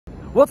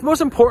What's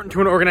most important to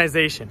an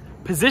organization?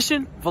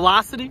 Position,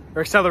 velocity,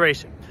 or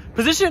acceleration?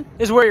 Position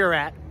is where you're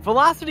at,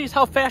 velocity is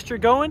how fast you're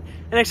going,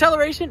 and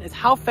acceleration is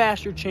how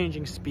fast you're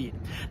changing speed.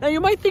 Now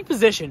you might think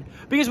position,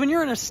 because when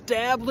you're an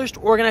established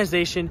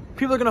organization,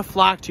 people are going to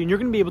flock to you and you're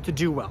going to be able to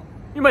do well.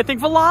 You might think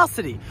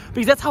velocity,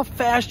 because that's how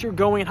fast you're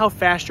going and how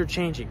fast you're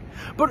changing.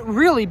 But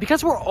really,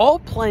 because we're all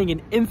playing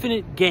an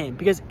infinite game,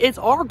 because it's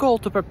our goal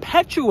to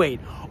perpetuate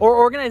our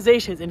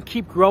organizations and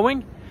keep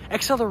growing,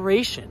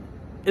 acceleration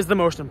is the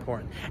most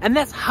important. And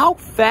that's how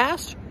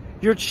fast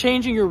you're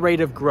changing your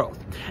rate of growth.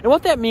 And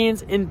what that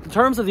means in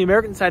terms of the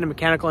American Society of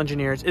Mechanical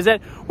Engineers is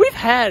that we've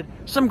had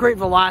some great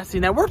velocity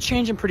and that we're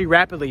changing pretty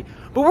rapidly,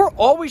 but we're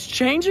always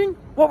changing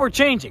what we're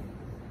changing.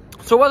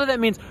 So whether that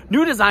means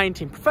new design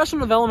team,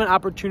 professional development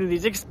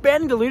opportunities,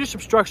 expanding the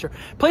leadership structure,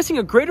 placing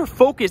a greater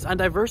focus on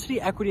diversity,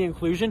 equity, and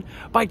inclusion,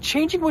 by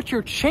changing what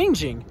you're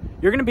changing,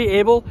 you're going to be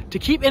able to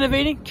keep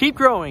innovating, keep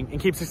growing,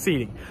 and keep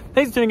succeeding.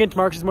 Thanks for tuning in to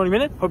Marcus's Morning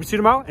Minute. Hope to see you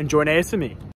tomorrow and join ASME.